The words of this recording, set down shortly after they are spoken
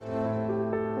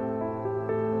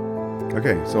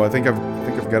Okay, so I think I've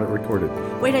got it recorded.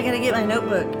 Wait, I gotta get my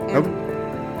notebook.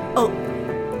 Oh,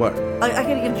 What? I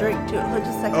gotta get a drink too. Hold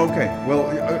just a second.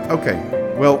 Okay.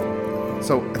 Well,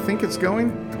 so I think it's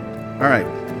going. All right.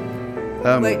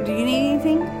 Wait, do you need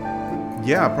anything?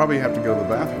 Yeah, I probably have to go to the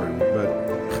bathroom,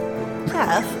 but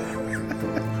Jeff,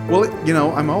 well,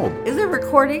 I'm old. is it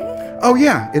recording? Oh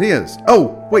yeah, it is.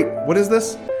 Oh wait, what is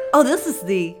this? Oh, this is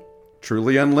the...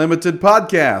 Truly Unlimited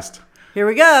podcast. Here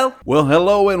we go. Well,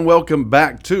 hello and welcome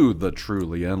back to the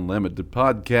Truly Unlimited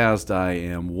podcast. I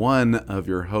am one of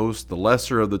your hosts, the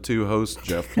lesser of the two hosts,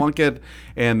 Jeff Plunkett,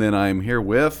 and then I'm here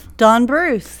with... Don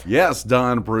Bruce. Yes,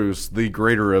 Don Bruce, the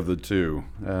greater of the two.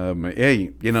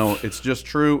 Hey, it's just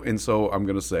true, and so I'm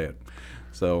going to say it.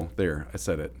 So there, I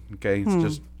said it. Okay,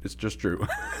 it's just true.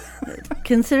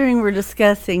 Considering we're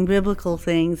discussing biblical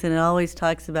things, and it always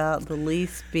talks about the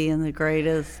least being the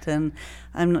greatest, and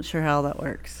I'm not sure how that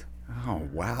works. Oh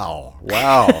wow!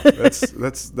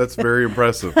 That's very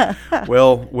impressive.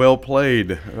 Well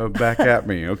played. Back at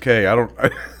me. Okay,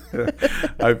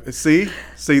 I see.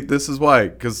 This is why,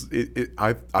 because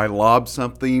I lob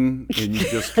something and you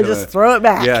just kinda, just throw it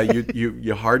back. Yeah,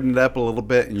 you harden it up a little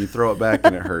bit and you throw it back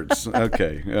and it hurts.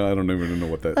 Okay, I don't even know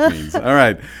what that means. All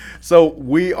right, so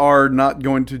we are not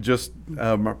going to just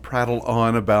prattle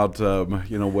on about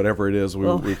whatever it is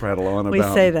we prattle on about. We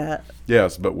say that.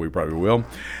 Yes, but we probably will.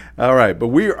 All right,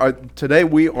 but today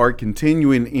we are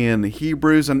continuing in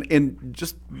Hebrews, and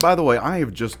just by the way, I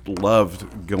have just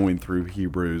loved going through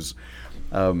Hebrews.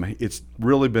 It's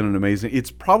really been an amazing.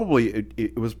 It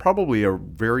was probably a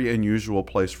very unusual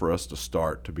place for us to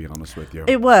start, to be honest with you.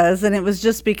 It was, and it was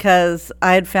just because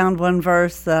I had found one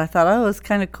verse that I thought, oh, it was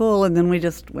kind of cool, and then we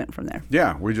just went from there.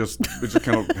 Yeah, we just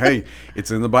kind of, hey,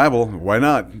 it's in the Bible. Why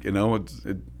not?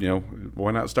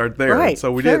 Why not start there? Right. And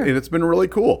so we sure. did, and it's been really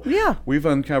cool. Yeah, we've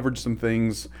uncovered some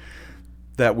things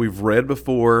that we've read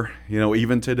before.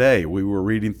 Even today we were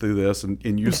reading through this, and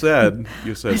you said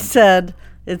I said.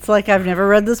 It's like I've never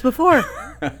read this before.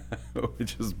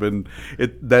 Which has been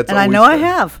that's and I know I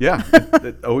have. Yeah,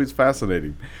 it's always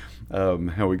fascinating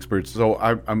how we experience. So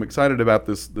I'm excited about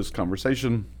this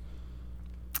conversation.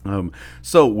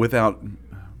 So without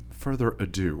further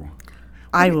ado,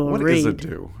 I will read. What is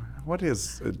ado? What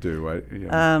is ado? I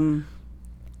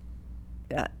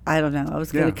don't know. I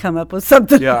was going to come up with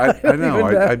something. Yeah, I know.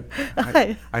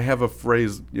 I have a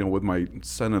phrase. With my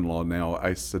son-in-law now.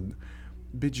 I said,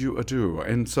 bid you adieu,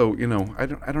 and so I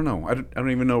don't know. I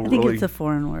don't even know. I think really. It's a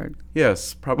foreign word.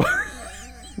 Yes, probably.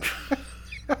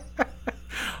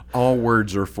 All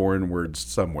words are foreign words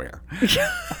somewhere.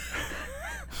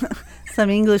 Some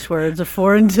English words are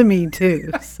foreign to me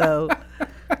too. So.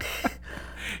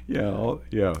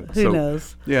 Yeah. Who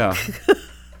knows? Yeah.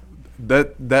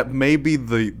 That may be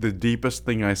the deepest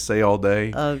thing I say all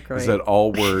day. Oh, great. Is that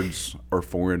all words are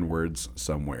foreign words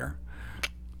somewhere.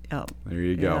 Oh. There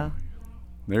you go. Yeah.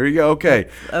 There you go. Okay.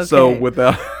 So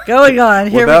without going on,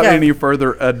 here without we go. any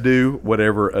further ado,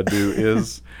 whatever ado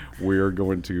is, we are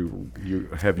going to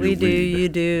have you read. You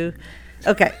do.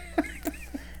 Okay.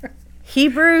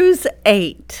 Hebrews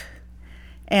 8.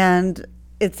 And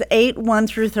it's 8:1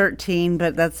 through 13,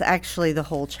 but that's actually the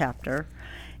whole chapter.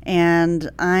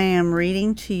 And I am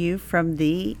reading to you from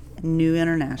the New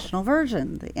International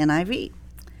Version, the NIV.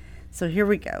 So here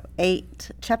we go.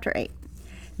 Chapter 8.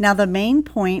 Now, the main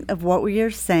point of what we are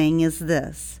saying is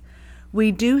this.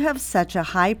 We do have such a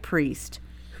high priest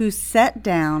who sat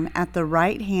down at the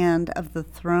right hand of the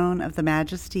throne of the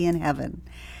majesty in heaven,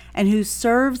 and who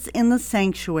serves in the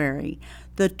sanctuary,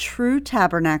 the true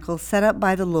tabernacle set up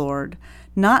by the Lord,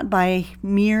 not by a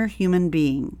mere human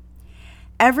being.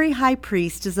 Every high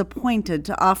priest is appointed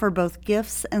to offer both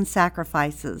gifts and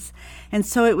sacrifices, and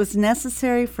so it was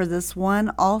necessary for this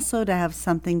one also to have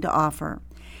something to offer.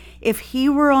 If he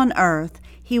were on earth,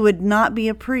 he would not be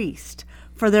a priest,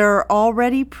 for there are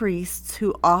already priests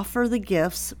who offer the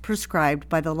gifts prescribed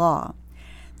by the law.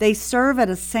 They serve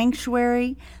at a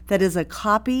sanctuary that is a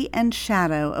copy and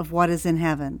shadow of what is in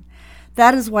heaven.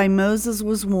 That is why Moses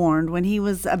was warned when he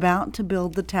was about to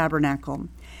build the tabernacle.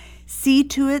 See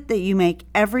to it that you make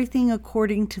everything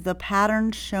according to the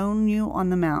pattern shown you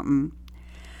on the mountain.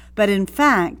 But in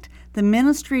fact, the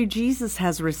ministry Jesus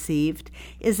has received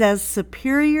is as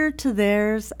superior to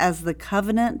theirs as the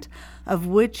covenant of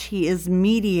which he is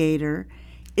mediator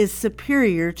is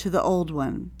superior to the old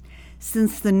one,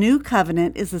 since the new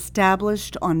covenant is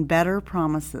established on better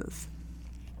promises.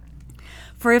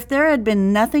 For if there had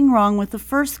been nothing wrong with the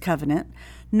first covenant,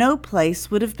 no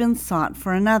place would have been sought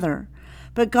for another.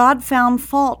 But God found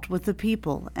fault with the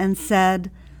people and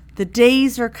said, "The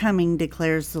days are coming,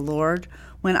 declares the Lord,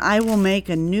 when I will make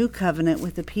a new covenant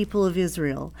with the people of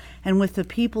Israel and with the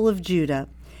people of Judah.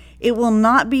 It will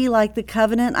not be like the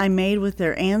covenant I made with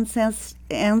their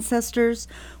ancestors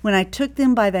when I took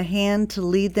them by the hand to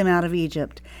lead them out of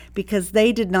Egypt, because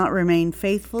they did not remain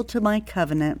faithful to my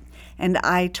covenant, and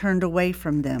I turned away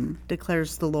from them,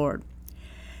 declares the Lord.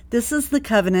 This is the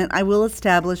covenant I will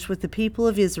establish with the people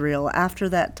of Israel after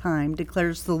that time,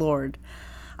 declares the Lord.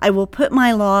 I will put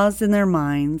my laws in their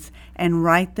minds and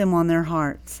write them on their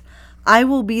hearts. I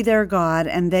will be their God,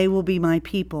 and they will be my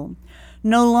people.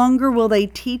 No longer will they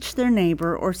teach their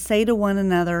neighbor or say to one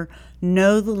another,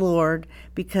 know the Lord,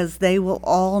 because they will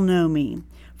all know me,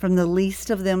 from the least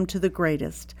of them to the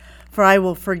greatest. For I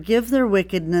will forgive their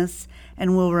wickedness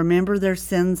and will remember their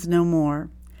sins no more.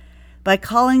 By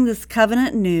calling this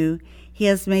covenant new, he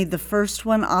has made the first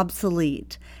one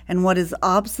obsolete, and what is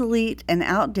obsolete and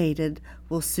outdated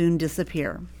will soon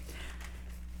disappear.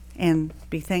 And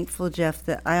be thankful, Jeff,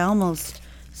 that I almost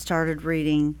started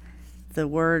reading the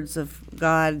words of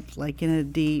God like in a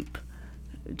deep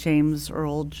James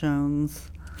Earl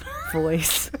Jones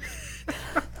voice.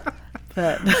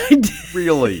 But I did.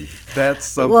 Really? That's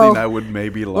something I would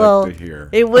maybe like to hear.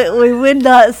 We would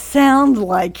not sound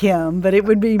like him, but it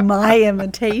would be my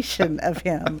imitation of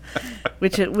him,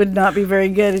 which it would not be very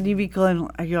good. And you'd be going,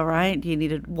 are you all right? Do you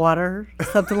need water?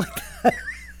 Something like that.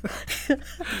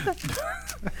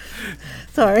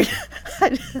 Sorry.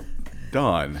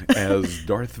 Don as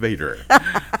Darth Vader.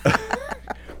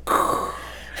 All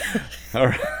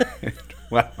right.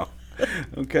 Wow.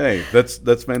 Okay,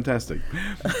 that's fantastic.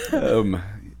 All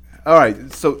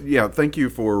right, so yeah, thank you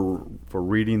for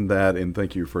reading that, and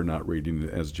thank you for not reading it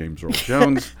as James Earl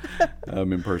Jones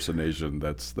impersonation.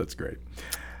 That's great.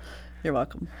 You're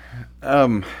welcome.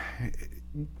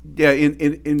 Yeah,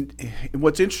 in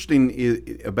what's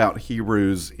interesting about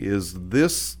Hebrews is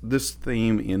this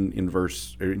theme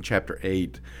in chapter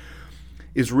 8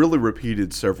 is really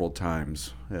repeated several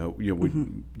times.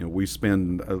 We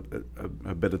spend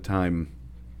a bit of time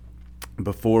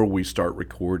before we start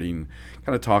recording,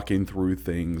 kind of talking through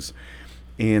things,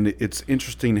 and it's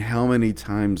interesting how many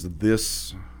times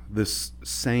this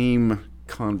same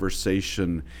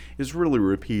conversation is really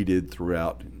repeated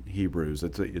throughout Hebrews.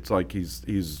 It's like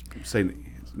he's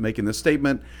making this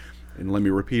statement, and let me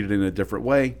repeat it in a different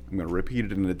way. I'm going to repeat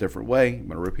it in a different way. I'm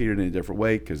going to repeat it in a different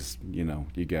way because you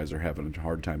guys are having a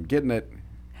hard time getting it.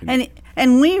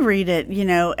 And we read it,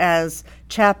 as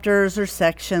chapters or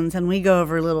sections, and we go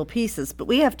over little pieces. But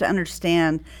we have to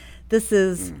understand this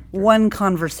is one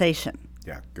conversation.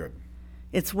 Yeah, good.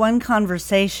 It's one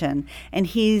conversation, and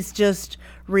he's just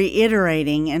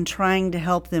reiterating and trying to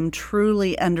help them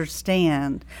truly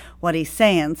understand what he's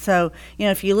saying. So,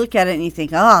 if you look at it and you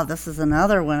think, oh, this is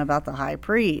another one about the high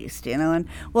priest, and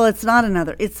well, it's not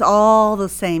another. It's all the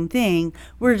same thing.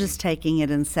 We're just taking it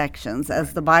in sections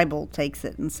as the Bible takes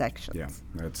it in sections. Yeah,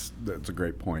 that's a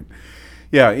great point.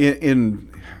 Yeah, and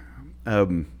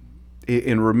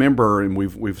remember, and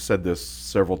we've said this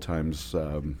several times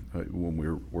when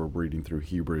we're reading through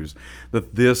Hebrews,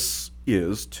 that this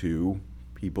is to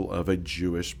people of a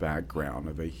Jewish background,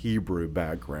 of a Hebrew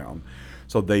background.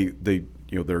 So they're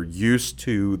used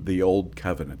to the old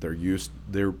covenant.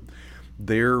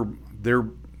 They're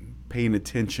paying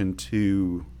attention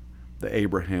to the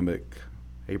Abrahamic.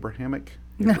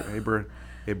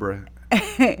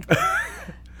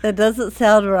 That doesn't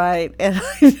sound right.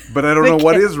 But I don't know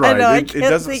what is right. I It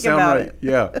doesn't sound right. It.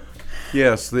 Yeah.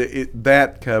 Yes, the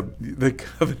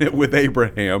covenant with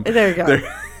Abraham. There you go.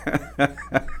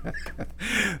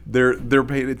 They're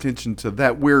paying attention to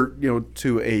that. We're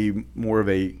to a more of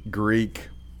a Greek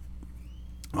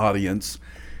audience.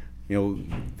 They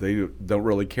don't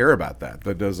really care about that.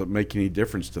 That doesn't make any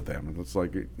difference to them. It's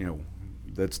like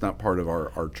that's not part of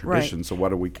our tradition. Right. So why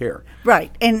do we care?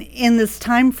 Right, and in this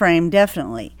time frame,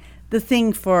 definitely. The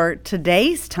thing for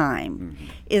today's time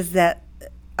is that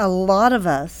a lot of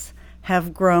us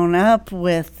have grown up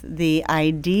with the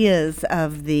ideas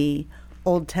of the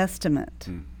Old Testament.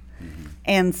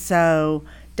 And so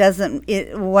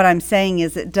what I'm saying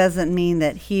is it doesn't mean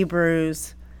that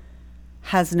Hebrews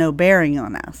has no bearing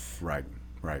on us. Right.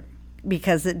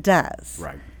 Because it does.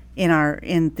 Right.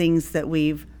 In things that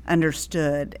we've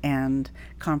understood and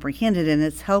comprehended, and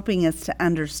it's helping us to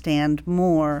understand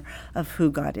more of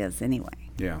who God is anyway.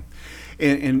 Yeah.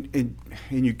 And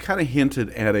you kind of hinted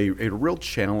at a real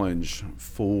challenge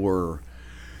for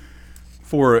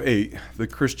the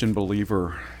Christian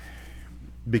believer,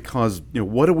 because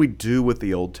what do we do with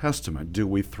the Old Testament? Do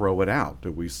we throw it out?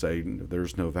 Do we say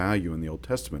there's no value in the Old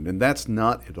Testament? And that's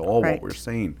not at all right. what we're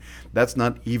saying. That's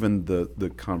not even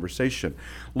the conversation.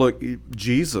 Look,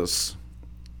 Jesus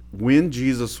when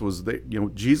Jesus was there,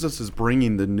 Jesus is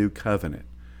bringing the new covenant.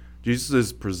 Jesus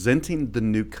is presenting the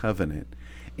new covenant,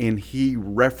 and he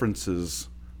references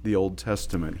the Old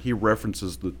Testament. He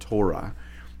references the Torah.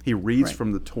 He reads Right.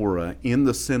 from the Torah in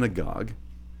the synagogue.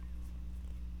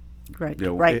 Right. You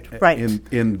know, Right. a- Right.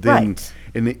 And then Right.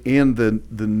 in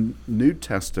the New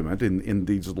Testament, in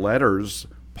these letters,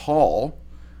 Paul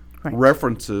Right.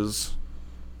 references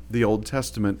the Old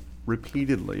Testament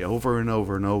repeatedly, over and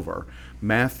over and over.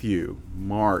 Matthew,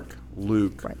 Mark,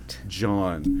 Luke, Right.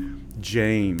 John,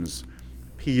 James,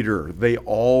 Peter, they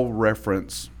all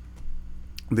reference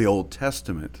the Old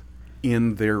Testament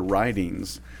in their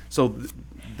writings. So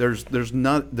there's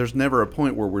never a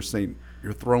point where we're saying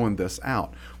you're throwing this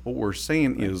out. What we're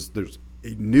saying is there's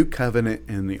a new covenant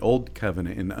and the old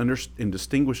covenant, and in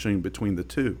distinguishing between the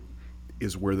two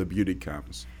is where the beauty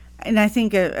comes. And I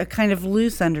think a kind of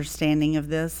loose understanding of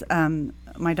this,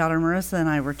 my daughter Marissa and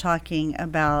I were talking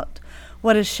about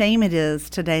what a shame it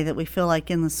is today that we feel like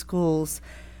in the schools,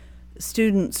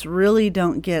 students really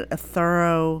don't get a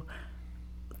thorough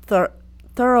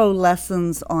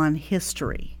lessons on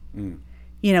history.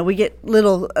 We get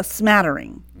a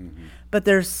smattering, but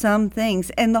there's some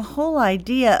things. And the whole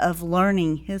idea of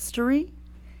learning history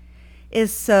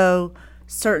is so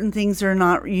certain things are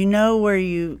not, where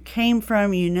you came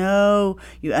from, you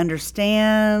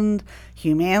understand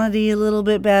humanity a little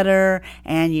bit better,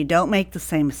 and you don't make the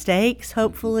same mistakes,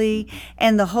 hopefully.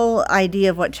 And the whole idea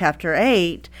of what chapter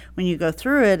 8, when you go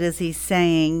through it, is he's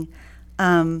saying,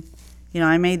 I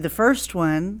made the first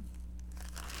one,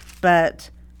 but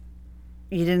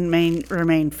you didn't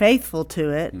remain faithful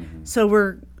to it. So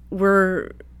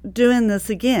we're doing this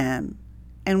again,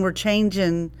 and we're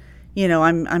changing.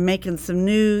 I'm making some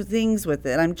new things with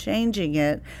it. I'm changing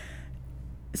it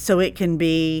so it can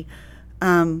be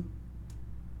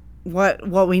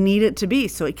what we need it to be,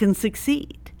 so it can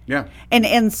succeed. Yeah.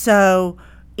 And so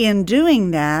in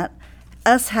doing that,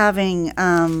 us having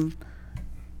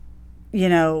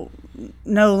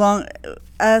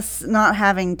us not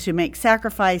having to make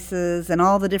sacrifices and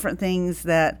all the different things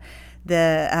that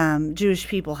the Jewish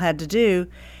people had to do,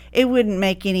 it wouldn't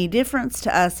make any difference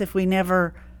to us if we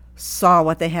never saw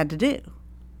what they had to do.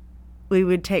 We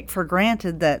would take for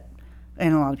granted that,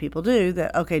 and a lot of people do,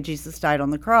 that, okay, Jesus died on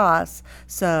the cross,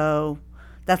 so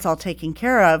that's all taken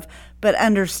care of. But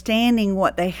understanding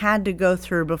what they had to go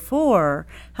through before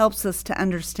helps us to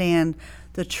understand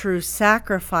the true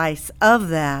sacrifice of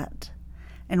that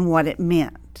and what it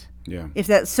meant. Yeah. If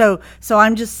that so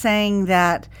I'm just saying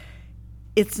that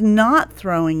it's not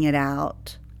throwing it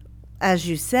out, as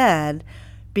you said,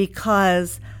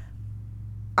 because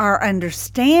our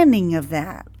understanding of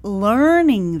that,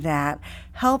 learning that,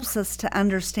 helps us to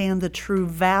understand the true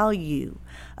value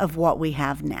of what we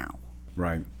have now.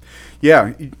 Right.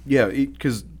 Yeah.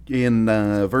 Because in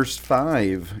verse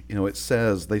 5, it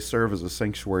says they serve as a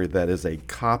sanctuary that is a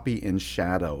copy and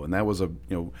shadow, and that was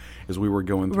as we were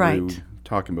going through Right.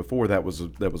 talking before, that was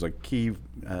a key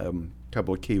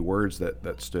couple of key words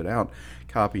that stood out,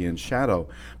 copy and shadow.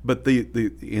 But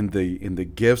in the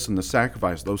gifts and the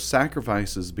sacrifice, those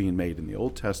sacrifices being made in the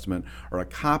Old Testament are a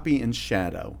copy and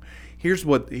shadow. Here's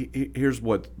what's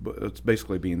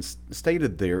basically being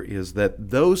stated there is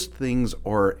that those things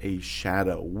are a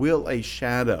shadow. Will a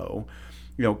shadow,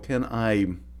 can I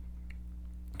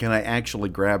actually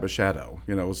grab a shadow?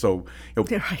 So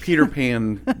Right. Peter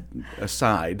Pan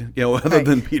aside, other Right.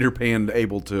 than Peter Pan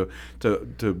able to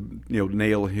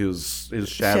nail his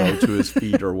shadow to his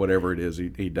feet or whatever it is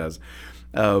he does.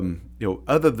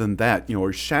 Other than that,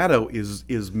 a shadow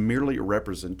is merely a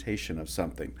representation of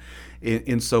something,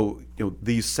 and so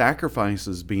these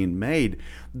sacrifices being made,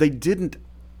 they didn't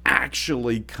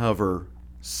actually cover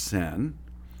sin.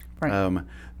 Right.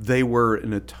 They were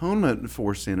an atonement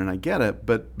for sin, and I get it,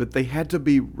 but they had to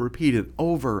be repeated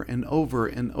over and over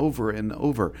and over and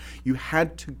over. You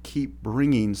had to keep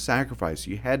bringing sacrifice.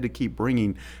 You had to keep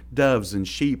bringing doves and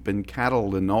sheep and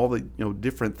cattle and all the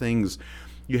different things.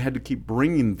 You had to keep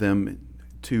bringing them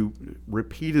to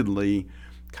repeatedly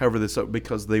cover this up,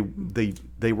 because they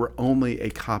were only a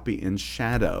copy and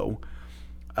shadow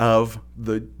of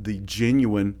the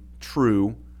genuine,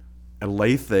 true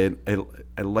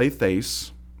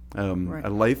aletheis,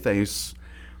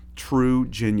 true,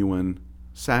 genuine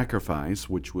sacrifice,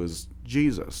 which was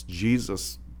Jesus.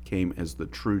 Jesus came as the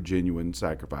true, genuine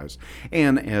sacrifice.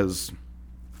 And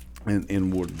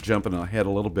we're jumping ahead a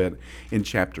little bit, in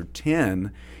chapter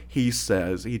 10, he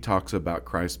talks about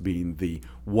Christ being the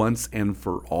once and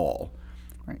for all.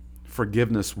 Right.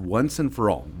 Forgiveness once and for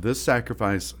all. This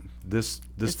sacrifice this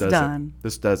It's does done. it.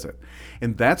 This does it.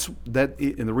 And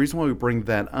and the reason why we bring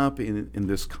that up in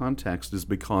this context is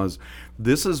because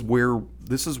this is where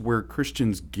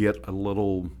Christians get a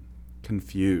little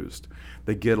confused.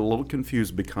 They get a little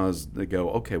confused because they go,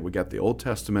 okay, we got the Old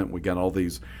Testament, we got all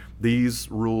these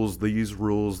rules, these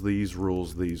rules, these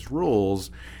rules, these rules,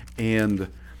 and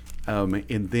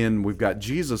then we've got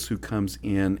Jesus who comes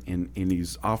in and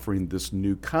he's offering this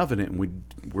new covenant,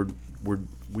 and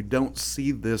we don't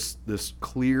see this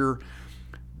clear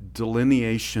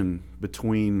delineation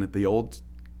between the old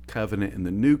covenant and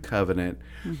the new covenant,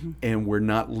 and we're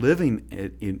not living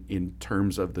it in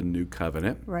terms of the new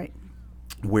covenant. Right.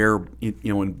 Where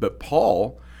but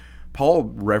Paul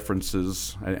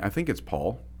references, I think it's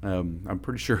Paul. I'm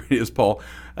pretty sure it is Paul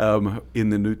in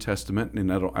the New Testament,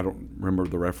 and I don't remember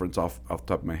the reference off the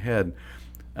top of my head,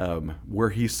 where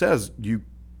he says you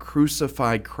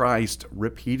crucify Christ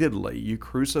repeatedly. You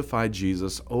crucify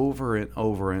Jesus over and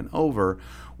over and over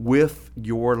with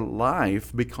your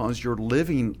life, because you're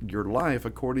living your life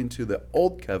according to the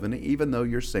old covenant, even though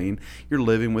you're saying you're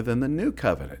living within the new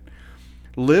covenant.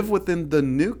 Live within the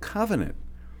new covenant.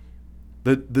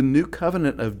 The new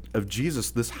covenant of Jesus,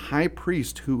 this high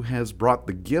priest who has brought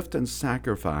the gift and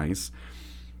sacrifice.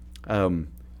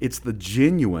 It's the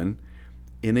genuine,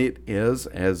 and it is,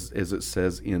 as it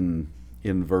says in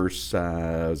verse,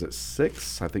 is it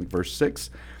 6? I think verse 6.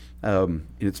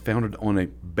 It's founded on a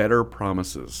better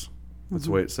promises. That's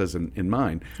the way it says in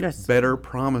mine. Yes. Better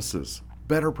promises.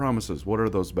 Better promises. What are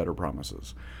those better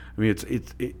promises? I mean, it's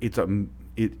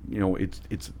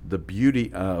the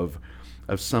beauty of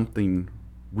something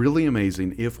really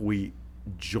amazing if we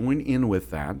join in with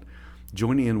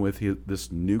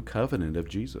this new covenant of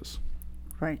Jesus.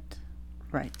 Right.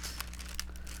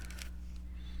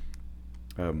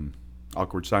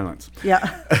 Awkward silence.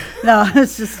 Yeah. No,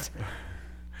 it's just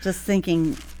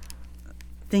thinking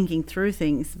through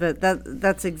things, but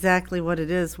that's exactly what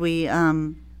it is. We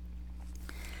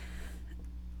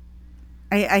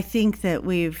I think that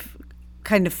we've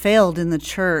kind of failed in the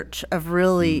church of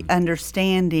really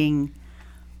understanding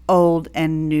old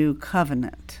and new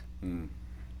covenant.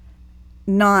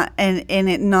 Not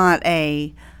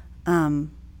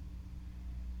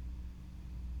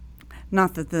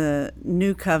that the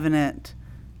new covenant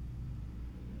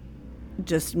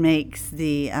just makes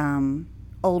the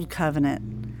old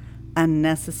covenant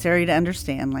unnecessary to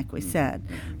understand, like we said,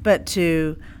 but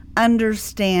to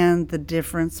understand the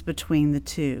difference between the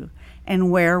two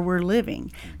and where we're living.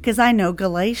 Because I know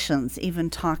Galatians even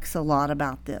talks a lot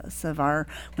about this, when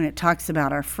it talks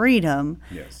about our freedom.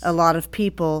 Yes. A lot of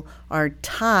people are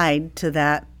tied to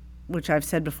that, which I've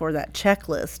said before, that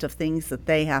checklist of things that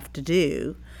they have to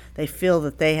do. They feel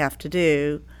that they have to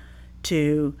do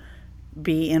to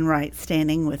be in right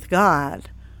standing with God,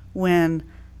 when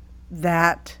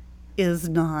that is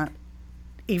not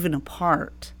even a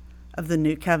part of the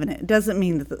new covenant. It doesn't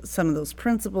mean that some of those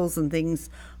principles and things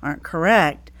aren't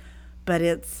correct, but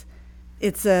it's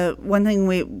one thing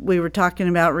we were talking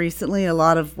about recently. A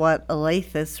lot of what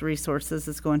Alathus Resources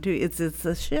is going to, it's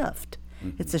a shift.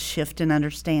 It's a shift in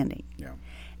understanding. Yeah.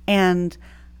 And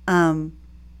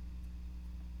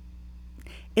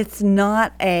it's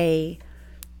not I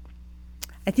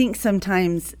think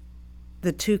sometimes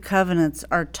the two covenants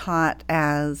are taught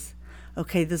as,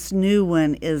 okay, this new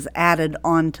one is added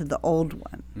on to the old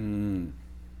one.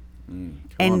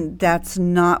 And that's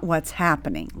not what's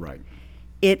happening. Right.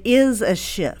 It is a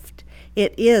shift.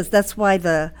 It is. That's why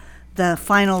the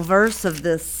final verse of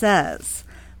this says,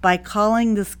 by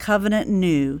calling this covenant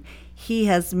new, he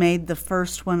has made the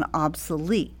first one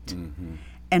obsolete.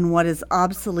 And what is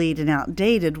obsolete and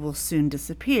outdated will soon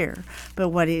disappear. But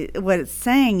what it's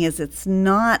saying is, it's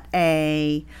not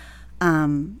a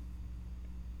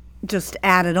just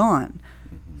added on.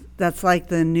 That's like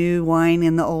the new wine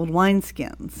in the old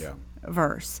wineskins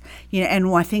verse. And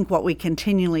I think what we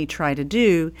continually try to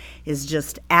do is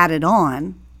just add it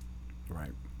on,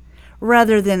 Right.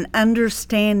 rather than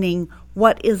understanding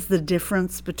what is the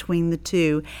difference between the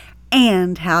two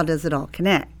and how does it all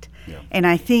connect. Yeah. And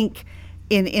I think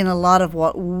in a lot of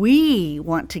what we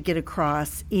want to get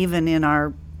across, even in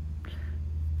our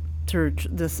through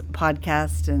this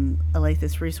podcast and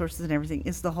Alathus Resources and everything,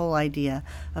 is the whole idea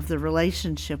of the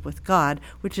relationship with God,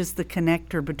 which is the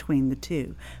connector between the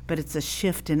two. But it's a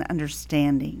shift in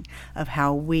understanding of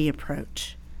how we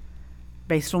approach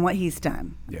based on what he's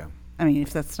done. Yeah. I mean,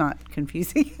 if that's not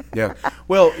confusing. Yeah.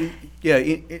 Well, yeah,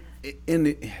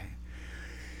 and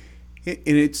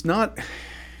it's not.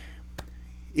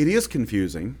 It is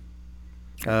confusing,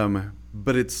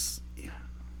 but it's,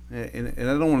 and I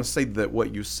don't want to say that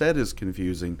what you said is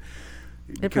confusing.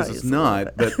 because probably it's is a little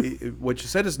not. bit. But what you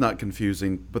said is not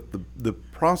confusing. But the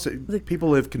process,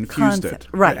 people have confused concept. it.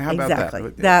 Right, How about exactly.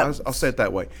 that? I'll say it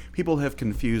that way. People have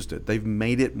confused it. They've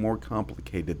made it more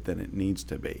complicated than it needs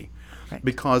to be. Right.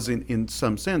 Because in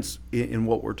some sense, in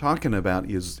what we're talking about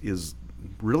is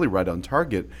really right on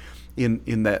target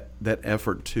in that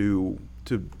effort to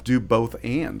do both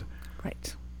and.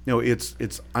 Right. You know,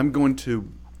 it's I'm going to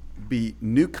be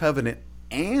new covenant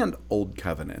and old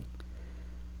covenant.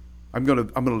 I'm going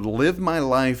to live my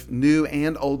life new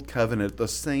and old covenant at the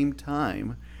same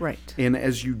time. Right. And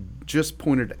as you just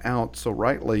pointed out so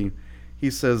rightly,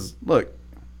 he says, look,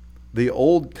 the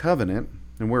old covenant,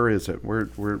 and where is it? Where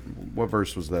what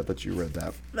verse was that you read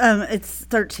that? It's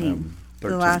 13.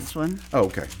 13. The last one. Oh,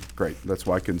 okay, great. That's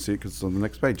why I couldn't see it because it's on the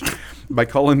next page. By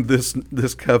calling this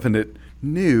covenant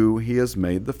new, he has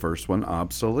made the first one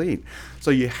obsolete.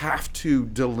 So you have to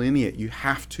delineate. You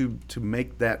have to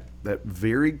make that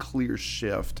very clear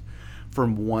shift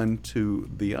from one to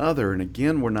the other. And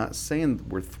again, we're not saying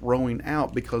we're throwing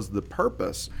out, because the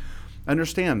purpose.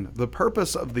 Understand, the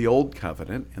purpose of the old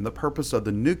covenant and the purpose of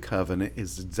the new covenant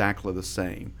is exactly the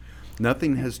same.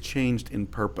 Nothing has changed in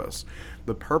purpose.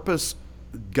 The purpose,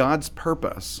 God's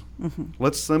purpose.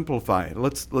 Let's simplify it.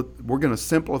 We're going to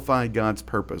simplify God's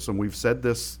purpose, and we've said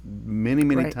this many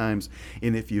Right. times.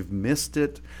 And if you've missed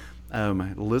it,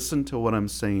 listen to what I'm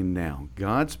saying now.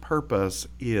 God's purpose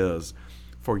is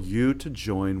for you to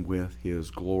join with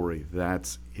His glory.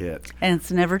 That's it. And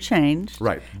it's never changed.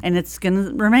 Right. And it's going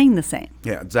to remain the same.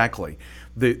 Yeah, exactly.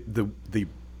 The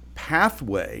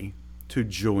pathway to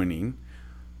joining,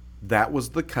 that was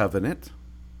the covenant.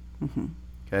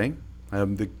 Okay.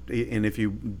 And if you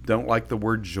don't like the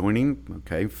word joining,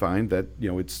 okay, fine. That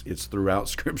it's throughout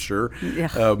Scripture.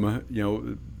 Yeah.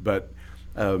 But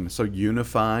so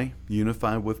unify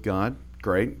with God.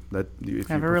 Great. That if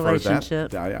Have you a prefer relationship.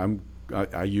 that,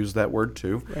 I use that word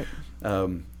too.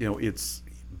 Right.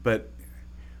 But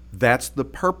that's the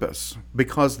purpose,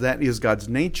 because that is God's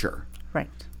nature. Right.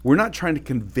 We're not trying to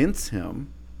convince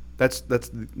Him. That's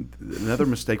another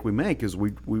mistake we make, is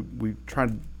we try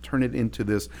to turn it into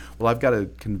this, well, I've got to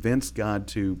convince God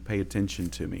to pay attention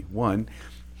to me. One,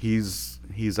 He's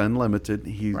unlimited.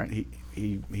 Right.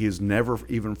 He is never,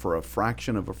 even for a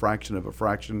fraction of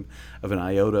an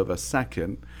iota of a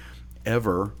second,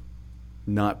 ever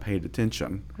not paid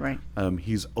attention. Right.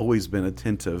 He's always been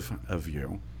attentive of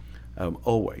you.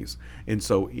 Always. And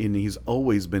He's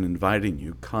always been inviting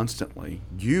you constantly.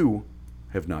 You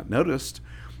have not noticed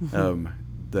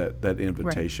that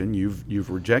invitation. Right. You've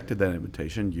rejected that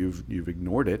invitation. You've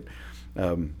ignored it.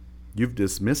 You've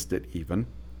dismissed it even.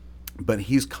 But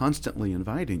He's constantly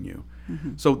inviting you.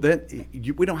 So that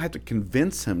we don't have to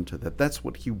convince Him to that. That's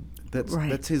what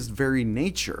that's His very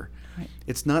nature. Right.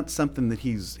 It's not something that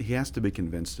he has to be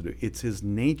convinced to do. It's His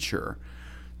nature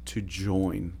to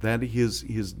join. That is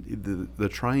the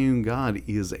triune God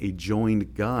is a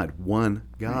joined God, one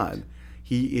God. Right.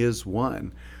 He is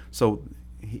one. So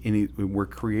we're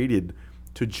created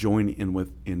to join in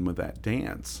with that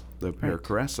dance, the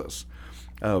perichoresis.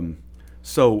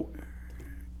 So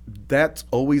that's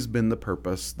always been the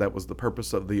purpose. That was the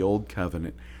purpose of the old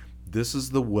covenant. This is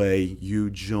the way you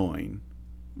join.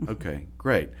 Okay,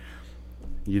 great.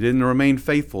 You didn't remain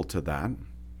faithful to that.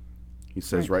 He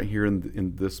says right here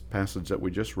in this passage that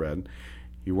we just read,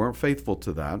 you weren't faithful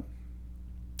to that.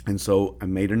 And so I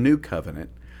made a new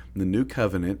covenant. And the new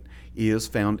covenant is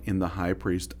found in the high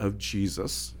priest of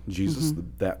Jesus. Jesus,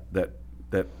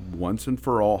 that once and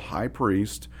for all high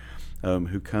priest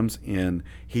who comes in.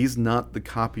 He's not the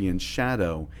copy and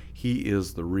shadow. He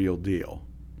is the real deal.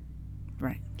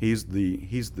 Right. He's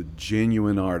the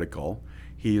genuine article.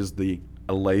 He is the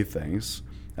aletheis,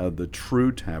 the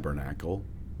true tabernacle.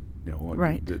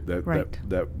 Right.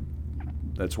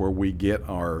 That's where we get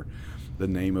the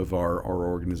name of our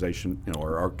organization,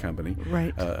 our company.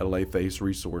 Right. Aletheis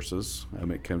Resources.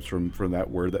 It comes from that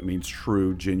word that means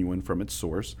true, genuine from its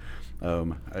source.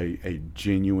 A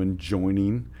genuine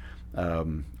joining,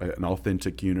 an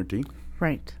authentic unity.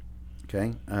 Right.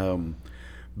 Okay.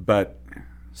 But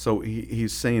so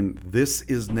he's saying this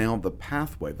is now the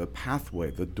pathway,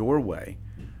 the doorway.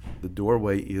 The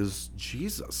doorway is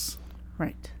Jesus.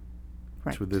 Right.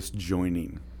 Right. To this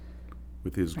joining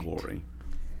with His glory.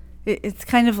 It's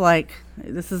kind of like,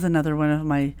 this is another one of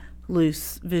my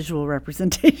loose visual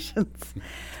representations,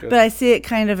 but I see it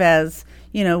kind of as,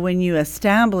 when you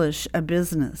establish a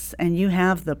business and you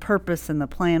have the purpose and the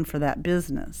plan for that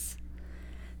business,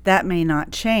 that may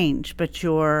not change, but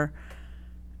your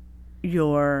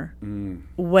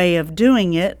way of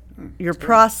doing it, your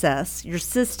process, your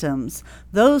systems,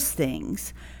 those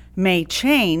things may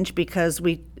change because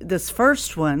this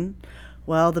first one,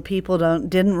 well, the people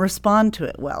didn't respond to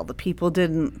it well. The people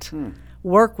didn't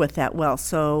work with that well.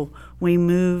 So we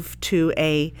move to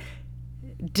a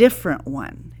different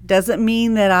one. Doesn't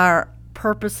mean that our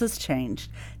purpose has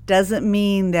changed. Doesn't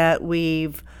mean that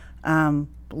we've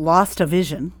lost a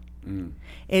vision.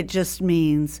 It just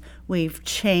means we've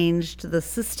changed the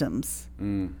systems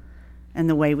and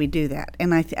the way we do that.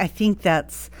 And I think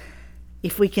that's,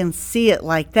 if we can see it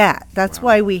like that, that's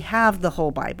why we have the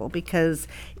whole Bible, because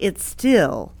it's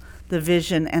still the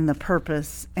vision and the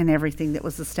purpose and everything that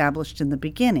was established in the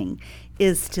beginning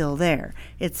is still there.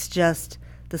 It's just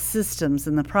the systems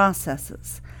and the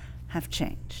processes have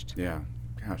changed. Yeah,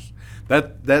 gosh,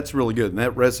 that's really good, and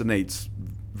that resonates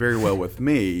very well with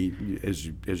me, as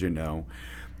you know.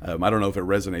 I don't know if it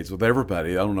resonates with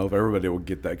everybody. I don't know if everybody will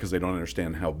get that because they don't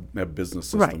understand how business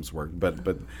systems work. But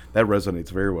that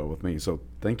resonates very well with me. So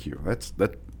thank you.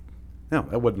 No,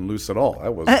 that wasn't loose at all.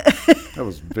 That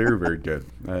was very, very good.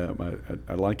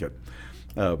 I like it.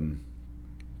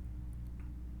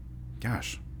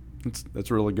 Gosh,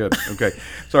 that's really good. Okay,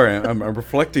 sorry, I'm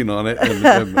reflecting on it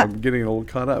and I'm getting a little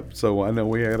caught up. So I know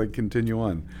we got to continue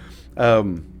on.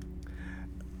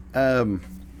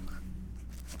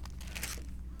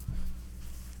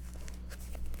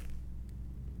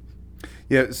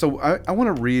 Yeah, so I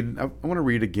want to read. I want to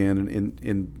read again.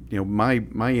 In my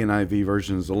NIV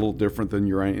version is a little different than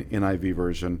your NIV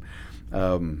version,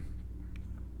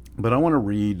 but I want to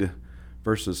read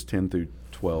verses 10 through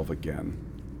 12 again,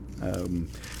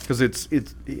 because this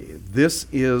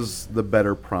is the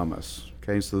better promise.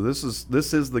 Okay, so this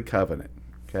is the covenant.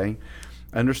 Okay,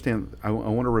 I understand. I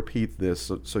want to repeat this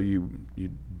so you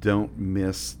don't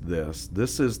miss this.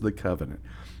 This is the covenant.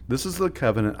 This is the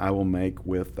covenant I will make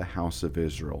with the house of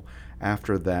Israel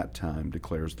after that time,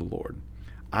 declares the Lord.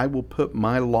 I will put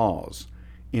my laws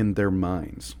in their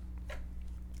minds.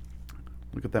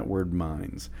 Look at that word,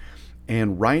 minds.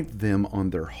 And write them on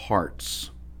their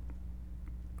hearts.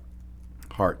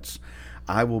 Hearts.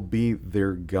 I will be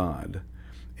their God,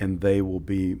 and they will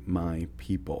be my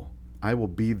people. I will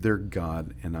be their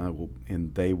God,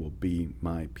 and they will be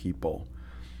my people.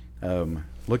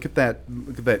 Look at that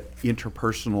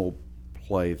interpersonal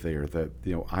play there. That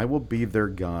I will be their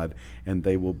God and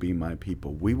they will be my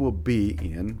people. We will be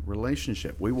in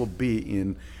relationship. We will be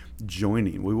in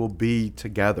joining. We will be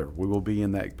together. We will be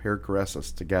in that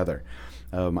perichoresis together.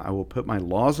 I will put my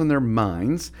laws in their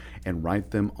minds and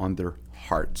write them on their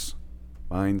hearts.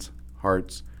 Minds,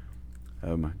 hearts,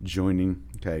 joining.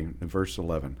 Okay, in verse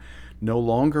 11. No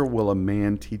longer will a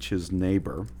man teach his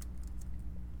neighbor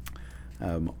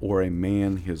or a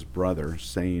man his brother,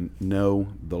 saying, know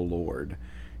the Lord.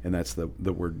 And that's the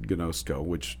word gnosko,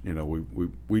 which,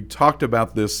 we talked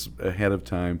about this ahead of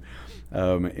time,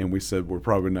 and we said we're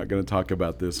probably not going to talk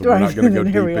about this, and we're not going to go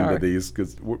deep into these,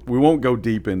 because we won't go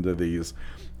deep into these,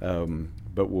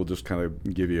 but we'll just kind of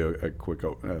give you a quick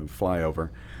flyover.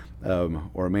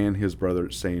 Or a man his brother,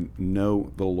 saying,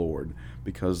 know the Lord,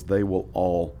 because they will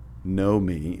all know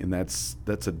me, and that's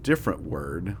a different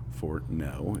word for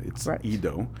know. It's right.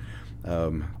 Ido.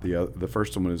 The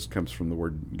first one comes from the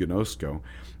word gnosko,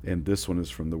 and this one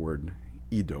is from the word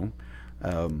Ido.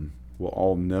 Will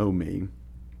all know me,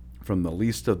 from the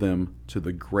least of them to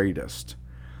the greatest.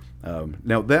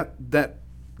 Now that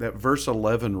verse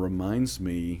 11 reminds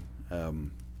me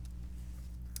of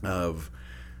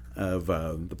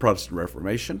the Protestant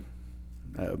Reformation.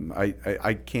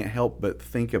 I can't help but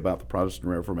think about the Protestant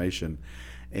Reformation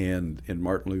and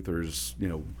Martin Luther's,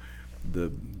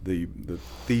 the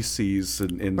theses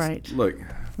and right. Look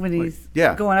when he's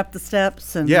going up the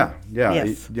steps and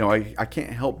yes. I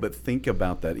can't help but think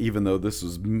about that, even though this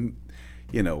is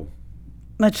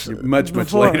much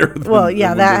later.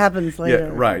 That happens later.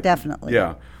 Yeah, right. Definitely.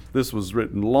 Yeah, this was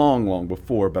written long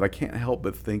before, but I can't help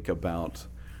but think about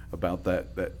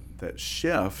that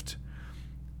shift.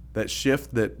 That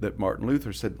shift that Martin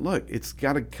Luther said, look, it's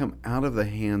got to come out of the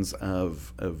hands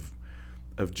of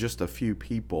just a few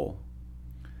people,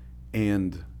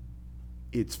 and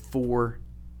it's for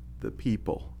the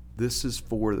people. This is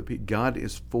for the people. God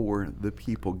is for the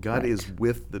people. God is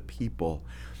with the people.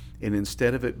 And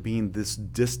instead of it being this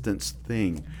distance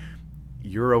thing,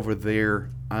 you're over there,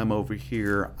 I'm over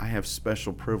here, I have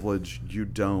special privilege, you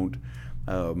don't,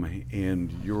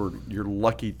 and you're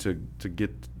lucky to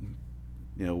get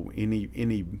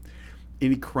any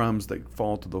crumbs that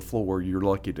fall to the floor, you're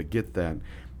lucky to get that.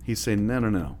 He's saying,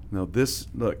 no. This,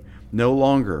 look, no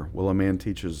longer will a man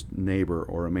teach his neighbor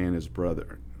or a man his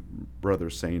brother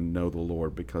saying, know the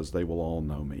Lord, because they will all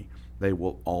know me. They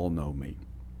will all know me,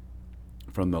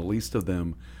 from the least of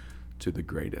them to the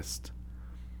greatest.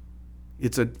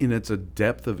 it's a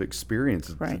depth of experience,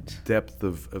 it's Right. a depth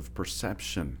of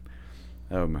perception.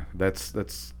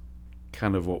 That's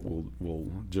kind of what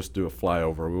we'll just do a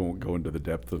flyover. We won't go into the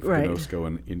depth of Right. Gnosko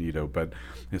and Inido, but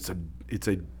it's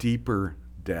a deeper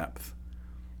depth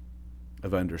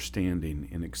of understanding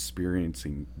and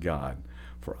experiencing God.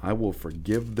 For I will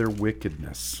forgive their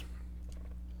wickedness,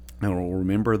 and I will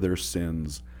remember their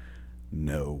sins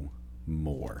no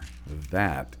more.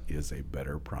 That is a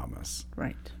better promise.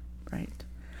 Right, right.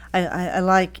 I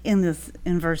like in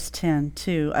verse 10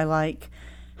 too, I like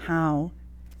how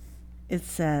it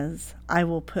says, I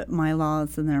will put my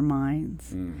laws in their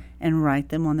minds and write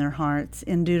them on their hearts.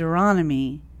 In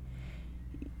Deuteronomy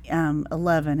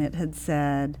 11, it had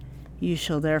said, you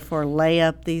shall therefore lay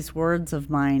up these words of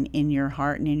mine in your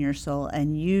heart and in your soul,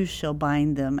 and you shall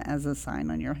bind them as a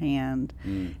sign on your hand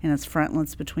and as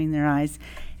frontlets between their eyes.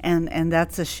 And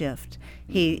that's a shift.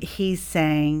 He's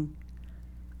saying,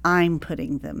 I'm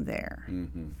putting them there.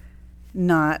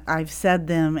 Not, I've said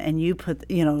them and you put,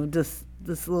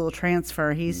 this little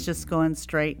transfer. He's just going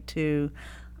straight to,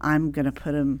 I'm going to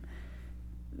put them,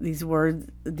 these words,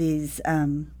 these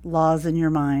laws in your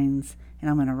minds, and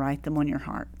I'm going to write them on your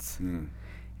hearts. And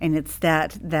it's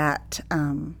that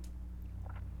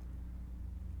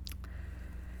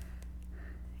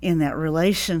in that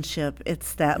relationship,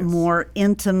 it's that more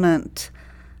intimate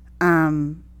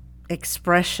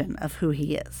expression of who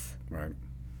he is. Right.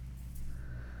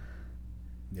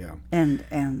 Yeah.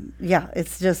 And yeah,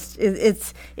 it's just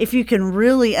it's if you can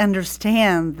really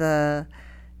understand the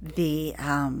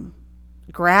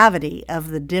gravity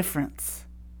of the difference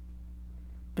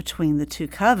between the two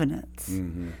covenants,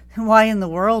 then why in the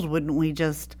world wouldn't we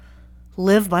just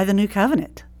live by the new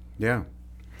covenant? Yeah.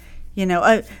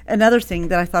 Another thing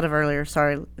that I thought of earlier.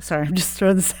 Sorry, I'm just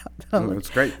throwing this out. Oh, that's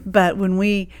great. But when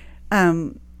we,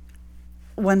 one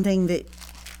thing that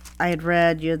I had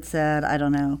read, you had said, I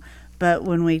don't know, but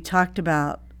when we talked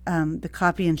about the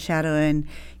copy and shadow, and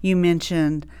you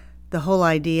mentioned the whole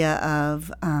idea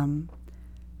of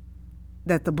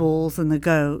that the bulls and the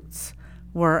goats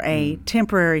were a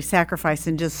temporary sacrifice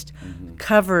and just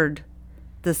covered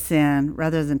the sin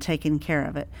rather than taking care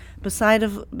of it.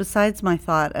 Besides my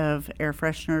thought of air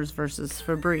fresheners versus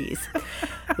Febreze,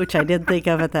 which I did think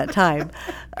of at that time,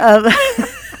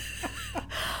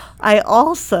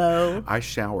 I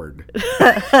showered.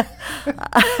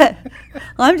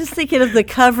 I'm just thinking of the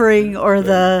covering or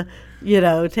the,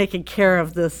 taking care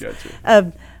of this.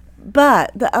 Gotcha.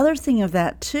 But the other thing of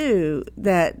that too,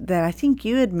 that I think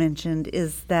you had mentioned,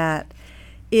 is that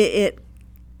it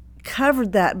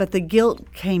covered that, but the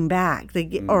guilt came back.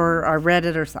 Or I read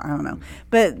it or something, I don't know.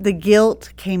 But the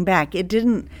guilt came back. It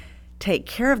didn't take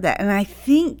care of that. And I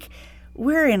think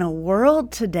we're in a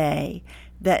world today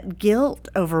that guilt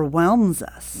overwhelms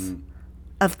us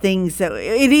of things that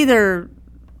it either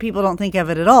people don't think of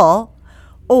it at all,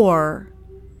 or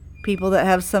people that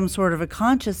have some sort of a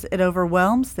conscience, it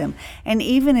overwhelms them. And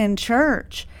even in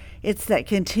church, it's that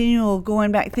continual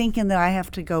going back, thinking that I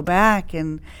have to go back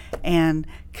and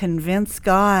convince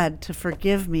God to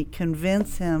forgive me,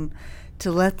 convince him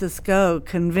to let this go,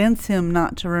 convince him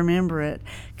not to remember it,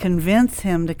 convince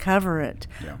him to cover it.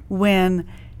 Yeah. When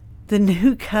the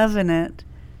new covenant,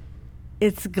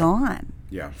 it's gone.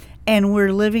 Yeah. And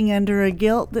we're living under a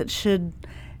guilt that should,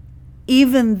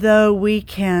 even though we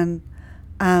can,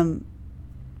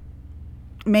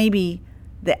 maybe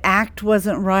the act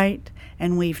wasn't right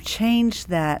and we've changed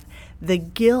that, the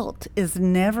guilt is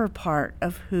never part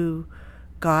of who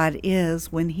God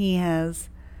is when he has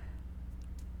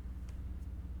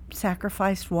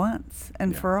sacrificed once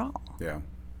and for all. Yeah.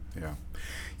 Yeah.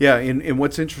 Yeah. And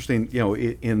what's interesting,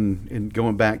 in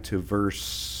going back to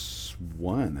verse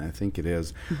 1, I think it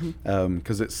is,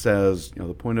 because it says,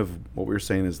 the point of what we were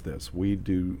saying is this: we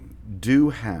do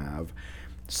have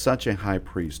such a high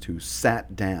priest who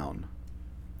sat down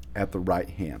at the right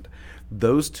hand.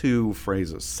 Those two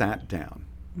phrases, sat down.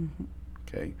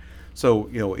 Okay. So,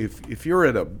 if you're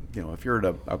at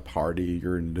a party,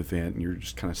 you're in an event, and you're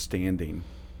just kind of standing,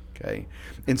 okay,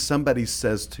 and somebody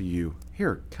says to you,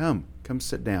 "Here, come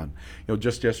sit down."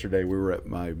 Just yesterday we were at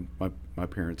my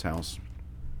parents' house,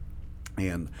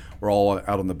 and we're all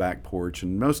out on the back porch,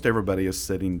 and most everybody is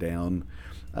sitting down,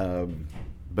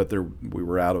 but we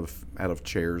were out of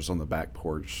chairs on the back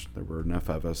porch. There were enough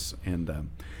of us, and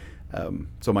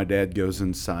so my dad goes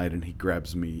inside and he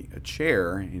grabs me a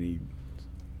chair and he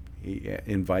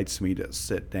invites me to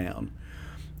sit down.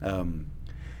 And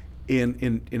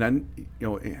I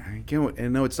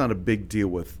know it's not a big deal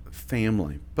with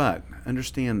family, but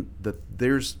understand that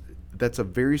that's a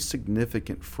very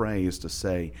significant phrase to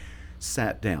say,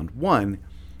 sat down. One,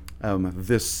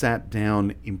 this sat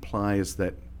down implies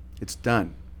that it's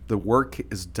done. The work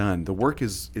is done. The work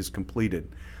is completed.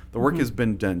 The work has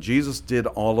been done. Jesus did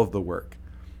all of the work.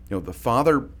 The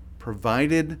Father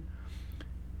provided,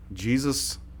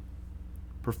 Jesus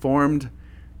performed,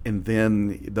 and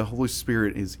then the Holy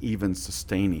Spirit is even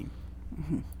sustaining.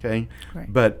 Okay,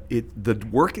 Right. but the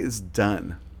work is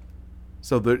done.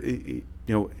 So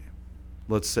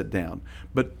let's sit down.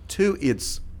 But two,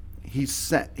 he's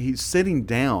sitting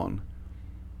down.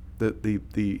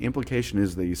 The implication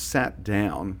is that he sat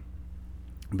down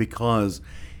because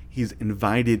he's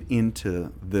invited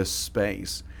into this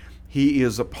space. He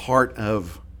is a part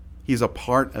of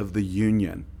the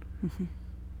union,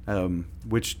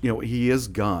 which he is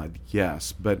God,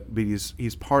 yes, but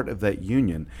he's part of that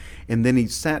union. And then he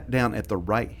sat down at the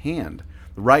right hand.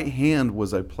 The right hand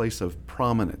was a place of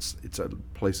prominence. It's a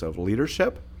place of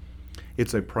leadership.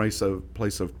 It's a place of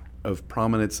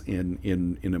prominence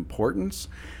in importance.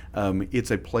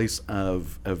 It's a place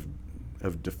of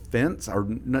defense, or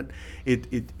not.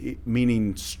 It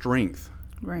meaning strength.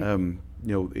 Right.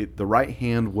 The right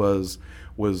hand was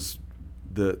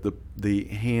the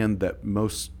hand that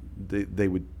most they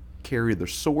would carry their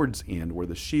swords in, where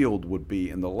the shield would be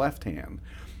in the left hand.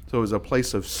 So it was a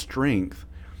place of strength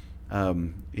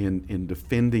in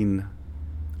defending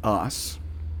us,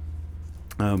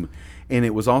 and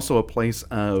it was also a place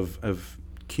of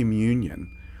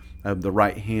communion. The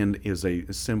right hand is a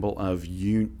symbol of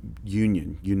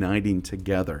union, uniting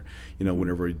together.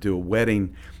 Whenever we do a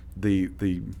wedding,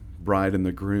 the bride and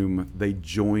the groom, they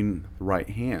join the right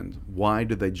hand. Why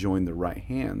do they join the right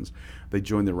hands? They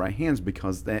join the right hands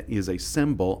because that is a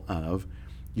symbol of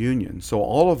union. So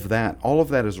all of that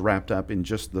is wrapped up in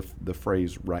just the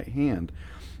phrase right hand.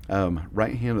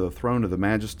 Right hand of the throne of the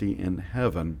majesty in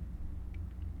heaven.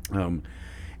 But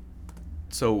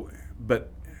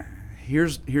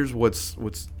here's what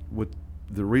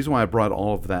the reason why I brought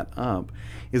all of that up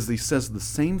is he says the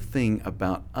same thing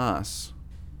about us.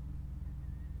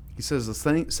 He says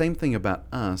the same thing about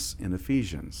us in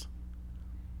Ephesians,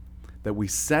 that we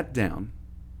sat down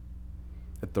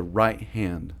at the right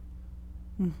hand.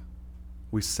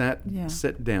 We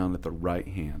sit down at the right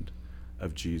hand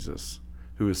of Jesus,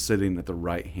 who is sitting at the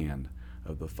right hand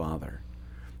of the Father.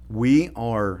 We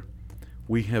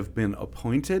have been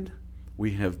appointed,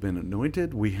 we have been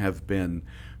anointed, we have been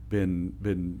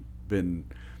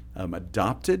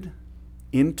adopted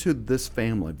into this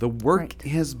family. The work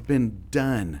has been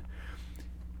done.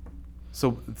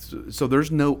 So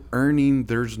there's no earning.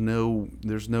 There's no.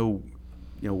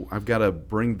 I've got to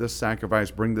bring this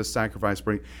sacrifice.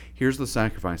 Here's the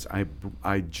sacrifice.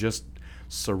 I just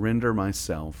surrender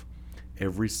myself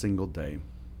every single day.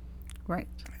 Right.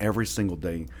 Every single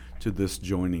day to this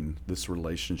joining, this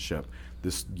relationship,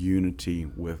 this unity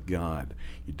with God.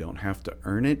 You don't have to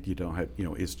earn it. You don't have,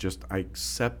 it's just, I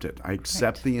accept it. I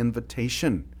accept the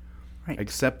invitation. Right. I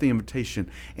accept the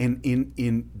invitation. And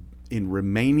in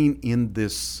remaining in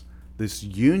this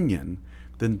union,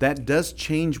 then that does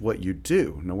change what you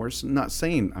do. Now, we're not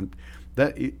saying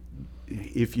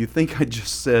if you think I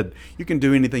just said you can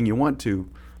do anything you want to,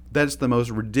 that's the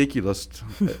most ridiculous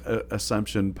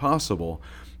assumption possible.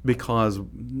 Because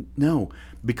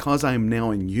I am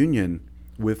now in union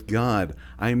with God,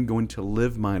 I am going to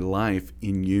live my life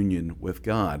in union with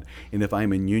God. And if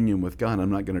I'm in union with God,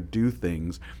 I'm not going to do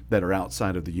things that are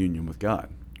outside of the union with God.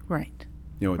 Right.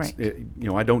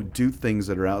 I don't do things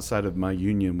that are outside of my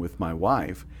union with my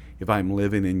wife if I'm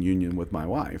living in union with my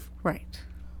wife. Right.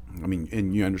 I mean,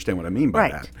 and you understand what I mean by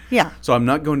that. Yeah. So I'm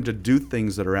not going to do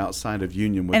things that are outside of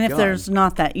union with God. And if there's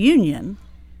not that union,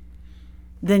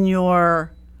 then you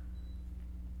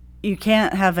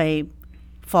can't have a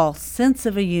false sense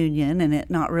of a union and it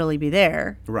not really be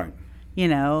there. Right.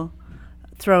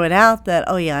 Throw it out that,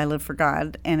 oh yeah, I live for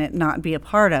God, and it not be a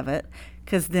part of it,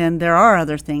 because then there are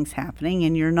other things happening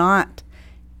and you're not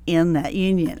in that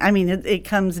union. I mean, it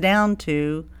comes down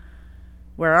to,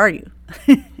 where are you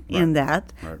in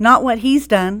that? Right. Not what he's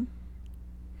done.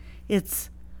 It's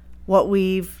what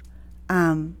we've,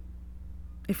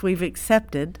 if we've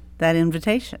accepted that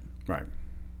invitation. Right.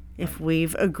 If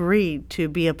we've agreed to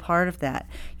be a part of that.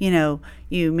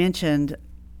 You mentioned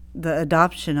the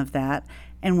adoption of that.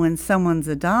 And when someone's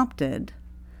adopted,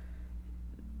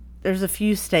 there's a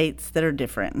few states that are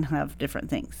different and have different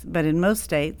things. But in most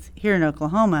states, here in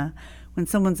Oklahoma, when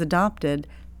someone's adopted,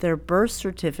 their birth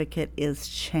certificate is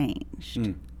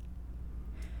changed.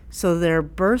 So their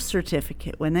birth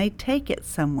certificate, when they take it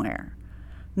somewhere,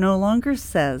 no longer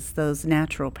says those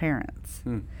natural parents.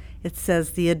 It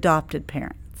says the adopted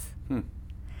parents.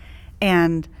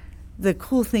 And the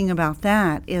cool thing about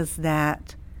that is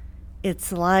that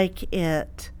it's like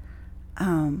it,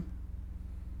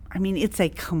 it's a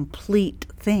complete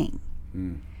thing.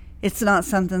 It's not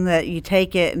something that you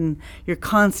take it and you're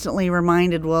constantly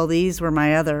reminded, well, these were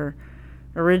my other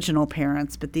original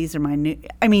parents, but these are my new.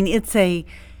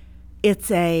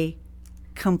 It's a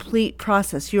complete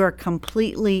process. You are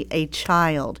completely a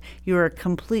child. You are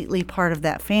completely part of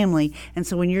that family. And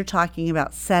so when you're talking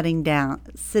about sitting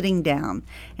down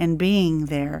and being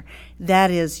there,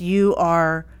 that is, you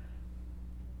are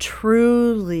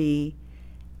truly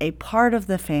a part of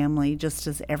the family just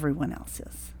as everyone else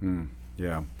is.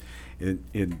 Yeah.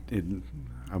 I'm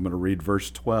going to read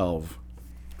verse 12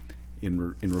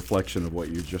 in reflection of what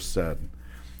you just said.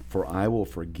 For I will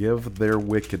forgive their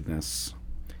wickedness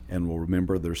and will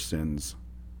remember their sins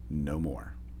no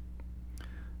more.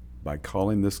 By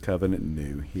calling this covenant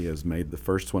new, he has made the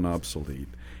first one obsolete,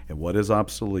 and what is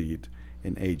obsolete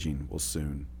and aging will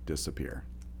soon disappear.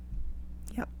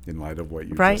 Yep. In light of what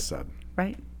you Right. just said.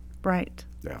 Right.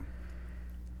 Yeah.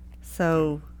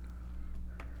 So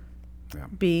Yeah.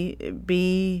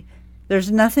 be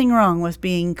there's nothing wrong with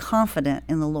being confident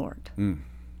in the Lord.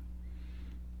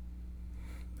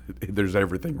 There's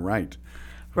everything right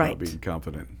Right. about being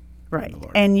confident Right. in the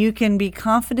Lord. And you can be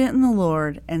confident in the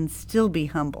Lord and still be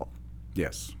humble.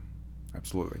 Yes,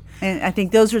 absolutely. And I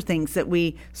think those are things that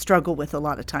we struggle with a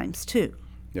lot of times too.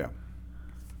 Yeah.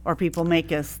 Or people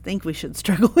make us think we should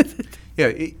struggle with it.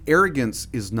 Yeah, arrogance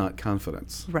is not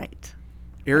confidence. Right.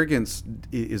 Arrogance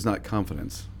is not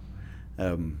confidence.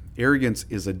 Arrogance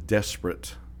is a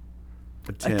desperate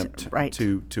attempt right.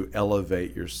 to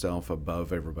elevate yourself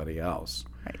above everybody else.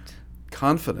 Right.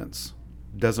 Confidence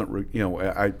doesn't,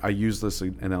 I use this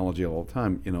analogy all the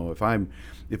time.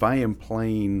 If I am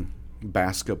playing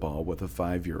basketball with a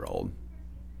 5-year-old,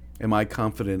 am I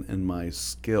confident in my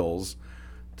skills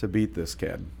to beat this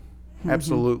kid?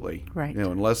 Absolutely. Right.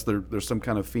 Unless there's some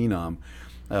kind of phenom,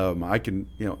 I can.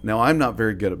 Now I'm not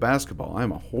very good at basketball.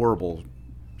 I'm a horrible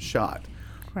shot.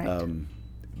 Right.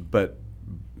 But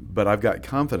I've got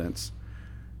confidence.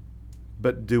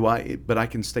 But I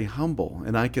can stay humble,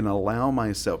 and I can allow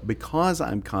myself, because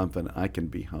I'm confident, I can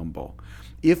be humble.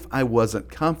 If I wasn't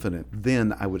confident,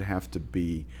 then I would have to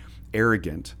be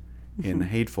arrogant and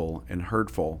hateful and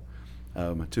hurtful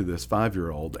to this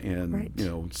 5-year-old and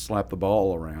Right. slap the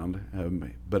ball around.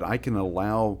 But I can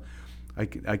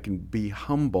I can be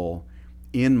humble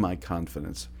in my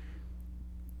confidence.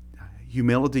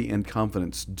 Humility and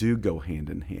confidence do go hand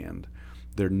in hand.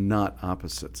 They're not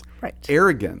opposites. Right.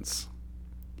 Arrogance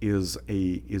is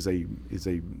a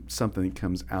something that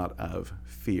comes out of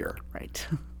fear. Right.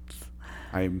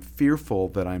 I am fearful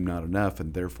that I'm not enough,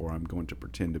 and therefore I'm going to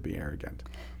pretend to be arrogant.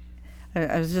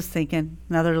 I was just thinking,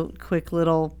 another quick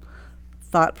little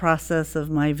thought process of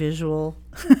my visual.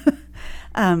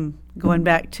 Going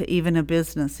back to even a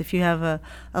business. If you have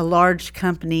a large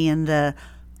company and the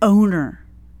owner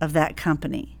of that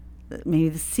company, maybe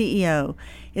the CEO,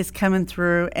 is coming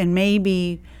through and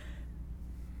maybe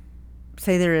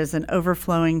say there is an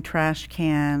overflowing trash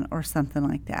can or something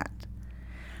like that.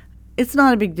 It's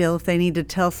not a big deal if they need to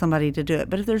tell somebody to do it.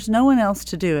 But if there's no one else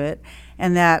to do it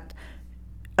and that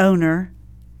owner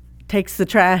takes the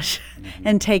trash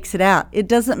and takes it out, it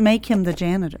doesn't make him the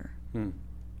janitor.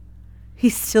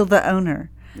 He's still the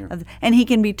owner. Yeah. And he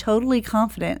can be totally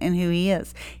confident in who he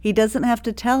is. He doesn't have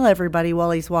to tell everybody while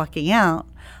he's walking out,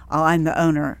 oh, I'm the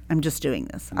owner. I'm just doing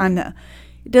this.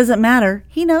 It doesn't matter.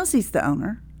 He knows he's the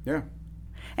owner. Yeah.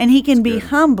 And he can be good.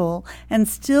 humble and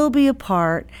still be a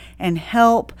part and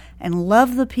help and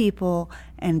love the people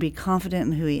and be confident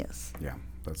in who he is. Yeah,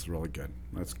 that's really good.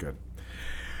 That's good.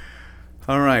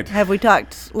 All right. Have we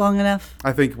talked long enough?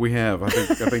 I think we have. I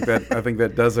think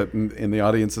that does it. And the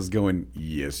audience is going,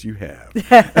 yes, you have.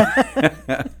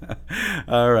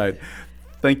 All right.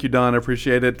 Thank you, Don. I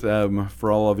appreciate it.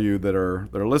 For all of you that are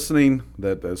listening,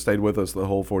 that stayed with us the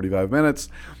whole 45 minutes,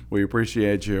 we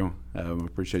appreciate you.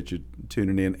 Appreciate you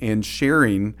tuning in and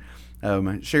sharing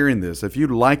this. If you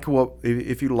like what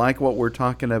we're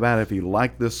talking about, if you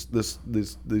like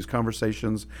these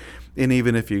conversations, and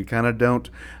even if you kind of don't,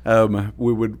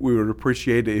 we would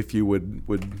appreciate it if you would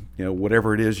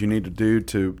whatever it is you need to do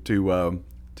to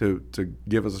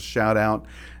give us a shout out,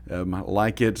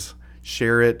 like it,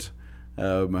 share it.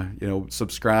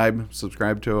 Subscribe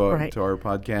to our Right. to our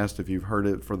podcast. If you've heard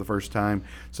it for the first time,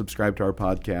 subscribe to our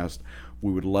podcast.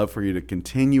 We would love for you to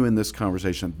continue in this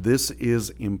conversation. This is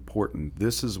important.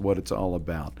 This is what it's all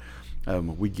about.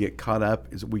 We get caught up.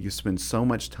 We spend so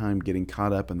much time getting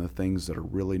caught up in the things that are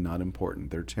really not important.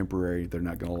 They're temporary. They're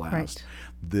not going to last. Right.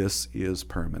 This is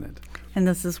permanent. And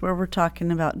this is where we're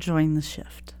talking about join the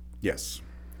shift. Yes.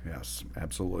 Yes,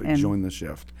 absolutely. And Join the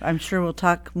shift. I'm sure we'll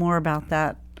talk more about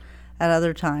that at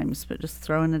other times, but just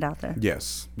throwing it out there.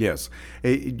 Yes, yes,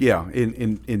 yeah.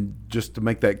 And just to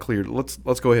make that clear, let's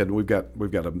go ahead. We've got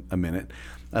a minute.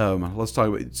 Let's talk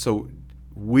about. So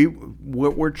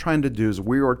what we're trying to do is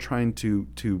we are trying to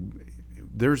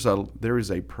there is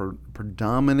a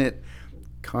predominant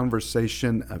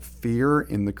conversation of fear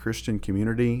in the Christian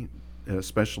community,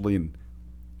 especially in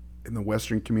the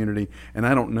Western community, and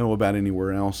I don't know about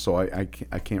anywhere else, so I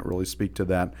can't really speak to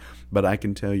that. But I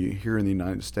can tell you here in the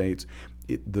United States,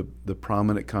 the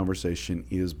prominent conversation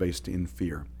is based in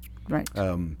fear. Right.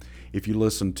 If you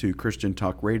listen to Christian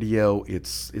talk radio,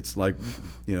 it's like,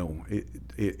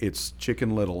 it's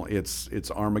Chicken Little,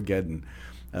 it's Armageddon.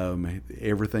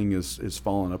 Everything is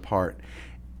falling apart.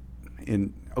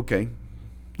 And okay,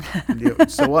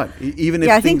 so what? Even if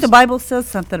I think the Bible says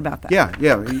something about that. Yeah.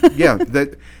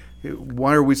 That.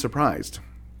 Why are we surprised?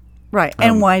 Right.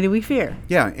 And why do we fear?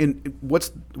 Yeah. And what's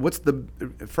the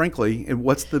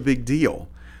big deal?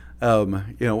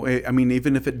 I mean,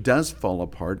 even if it does fall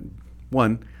apart,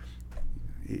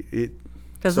 it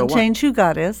doesn't change who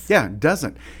God is. Yeah, it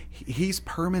doesn't. He's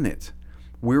permanent.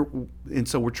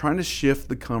 So we're trying to shift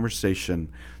the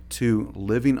conversation to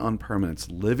living on permanence,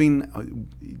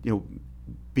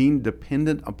 being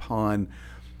dependent upon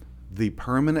the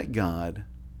permanent God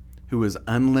who is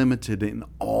unlimited in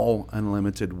all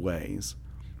unlimited ways,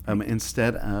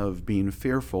 instead of being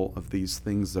fearful of these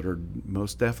things that are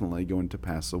most definitely going to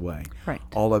pass away. Right.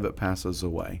 All of it passes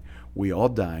away. We all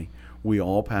die. We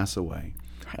all pass away.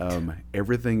 Right.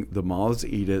 Everything, the moths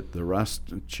eat it, the rust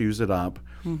chews it up,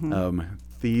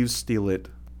 thieves steal it.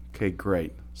 Okay,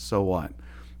 great. So what?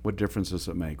 What difference does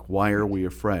it make? Why are we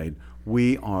afraid?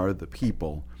 We are the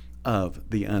people of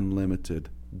the unlimited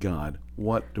God.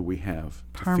 What do we have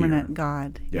to Permanent fear?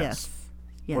 God. Yes.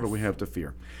 What do we have to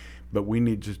fear? But we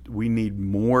need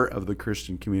more of the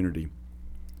Christian community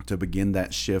to begin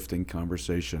that shift in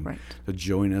conversation, right, to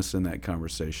join us in that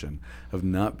conversation of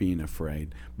not being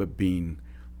afraid, but being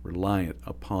reliant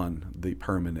upon the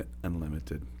permanent,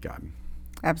 unlimited God.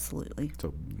 Absolutely.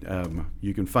 So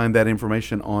you can find that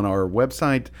information on our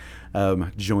website.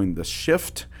 Join the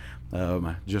shift.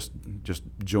 Just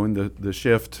join the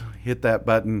shift. Hit that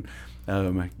button.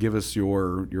 Give us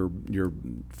your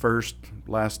first,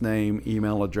 last name,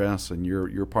 email address, and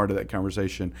you're part of that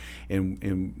conversation.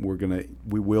 And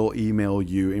we will email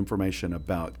you information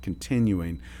about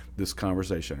continuing this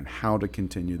conversation and how to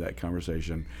continue that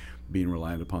conversation, being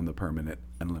reliant upon the permanent,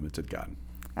 unlimited God.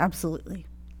 Absolutely.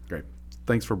 Great.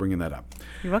 Thanks for bringing that up.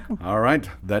 You're welcome. All right,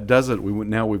 that does it.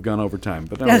 Now we've gone over time,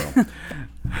 but oh well.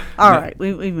 All right,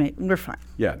 we're fine.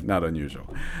 Yeah, not unusual.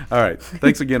 All right,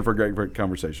 thanks again for a great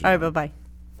conversation. All right, bye-bye.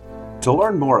 To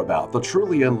learn more about the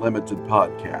Truly Unlimited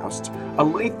podcast,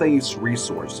 Alethes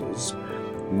Resources,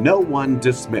 No One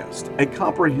Dismissed, a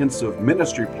comprehensive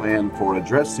ministry plan for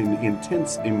addressing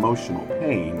intense emotional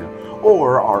pain,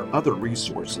 or our other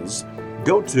resources,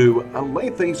 go to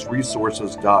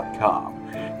alethesresources.com.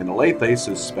 And Alethes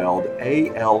is spelled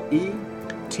A-L-E-T-H-E-S.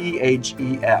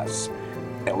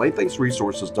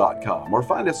 alethesresources.com, or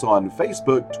find us on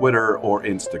Facebook, Twitter, or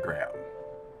Instagram.